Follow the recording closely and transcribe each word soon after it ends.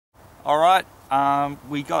Alright,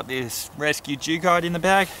 we got this rescued Dugite in the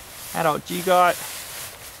bag, adult Dugite,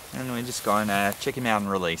 and we're just going to check him out and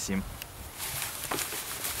release him.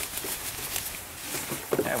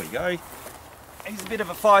 There we go. He's a bit of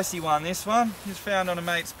a feisty one, this one. He's found on a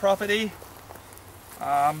mate's property.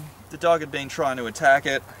 The dog had been trying to attack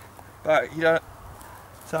it, but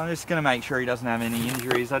so I'm just going to make sure he doesn't have any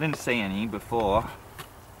injuries. I didn't see any before.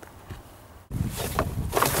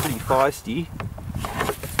 Pretty feisty.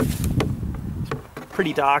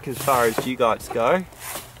 Pretty dark as far as Dugites go.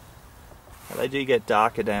 But they do get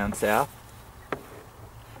darker down south.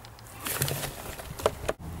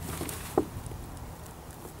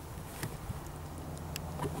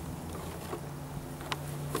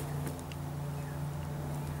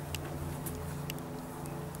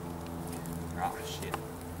 Oh shit.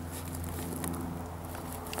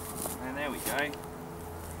 And there we go.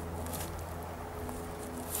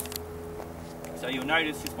 So you'll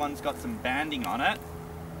notice this one's got some banding on it.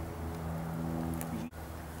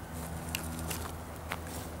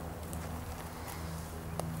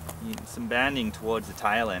 Some banding towards the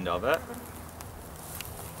tail end of it.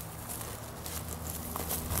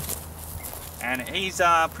 And he's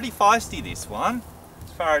pretty feisty, this one,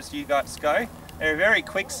 as far as Dugites go. They're a very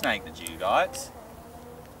quick snake, the Dugites.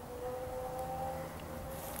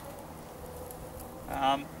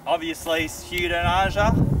 Obviously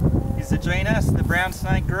Pseudonaja is the genus, the brown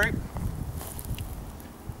snake group.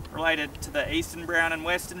 Related to the eastern brown and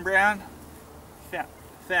western brown,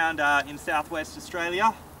 found in southwest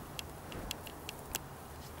Australia.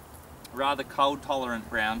 Rather cold tolerant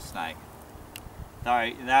brown snake,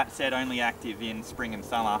 though that said only active in spring and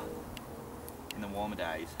summer in the warmer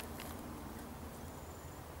days.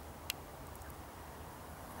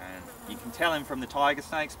 And you can tell him from the tiger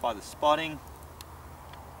snakes by the spotting.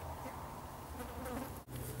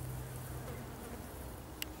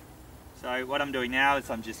 So what I'm doing now is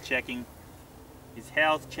I'm just checking his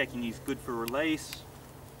health, checking he's good for release.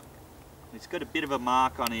 He's got a bit of a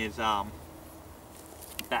mark on his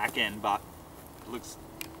back end, but looks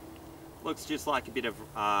just like a bit of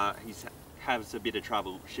he has a bit of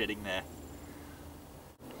trouble shedding there.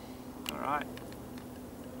 All right,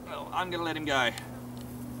 well, I'm gonna let him go.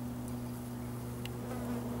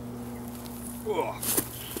 Whoa.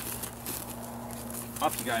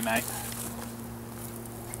 Off you go, mate.